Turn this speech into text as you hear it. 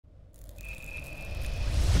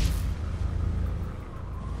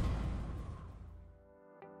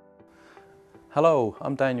Hello,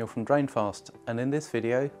 I'm Daniel from Drainfast, and in this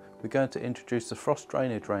video we're going to introduce the Frost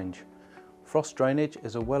Drainage range. Frost Drainage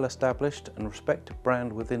is a well-established and respected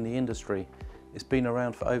brand within the industry. It's been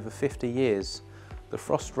around for over 50 years. The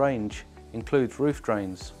Frost range includes roof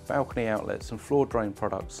drains, balcony outlets and floor drain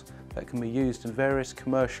products that can be used in various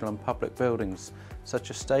commercial and public buildings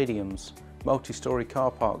such as stadiums, multi-storey car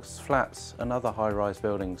parks, flats and other high-rise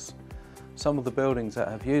buildings. Some of the buildings that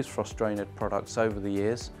have used Frost Drainage products over the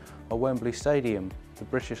years are Wembley Stadium, the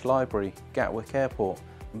British Library, Gatwick Airport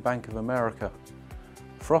and Bank of America.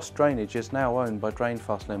 Frost Drainage is now owned by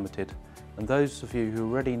Drainfast Limited, and those of you who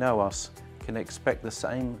already know us can expect the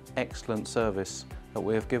same excellent service that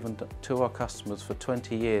we have given to our customers for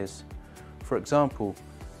 20 years. For example,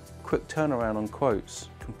 quick turnaround on quotes,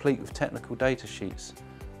 complete with technical data sheets,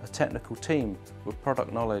 a technical team with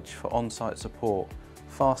product knowledge for on-site support,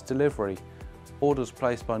 fast delivery, orders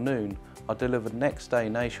placed by noon are delivered next day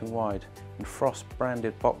nationwide in Frost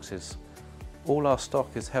branded boxes. All our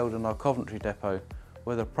stock is held in our Coventry depot,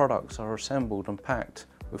 where the products are assembled and packed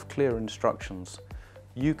with clear instructions.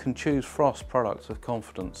 You can choose Frost products with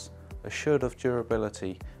confidence, assured of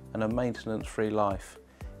durability and a maintenance-free life.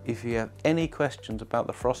 If you have any questions about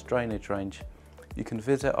the Frost Drainage range, you can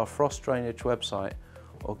visit our Frost Drainage website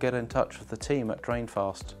or get in touch with the team at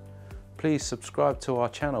Drainfast. Please subscribe to our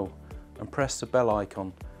channel and press the bell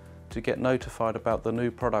icon to get notified about the new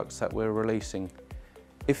products that we're releasing.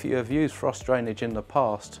 If you have used Frost Drainage in the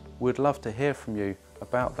past, we'd love to hear from you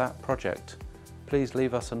about that project. Please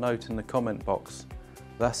leave us a note in the comment box.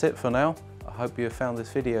 That's it for now. I hope you have found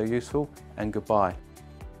this video useful, and goodbye.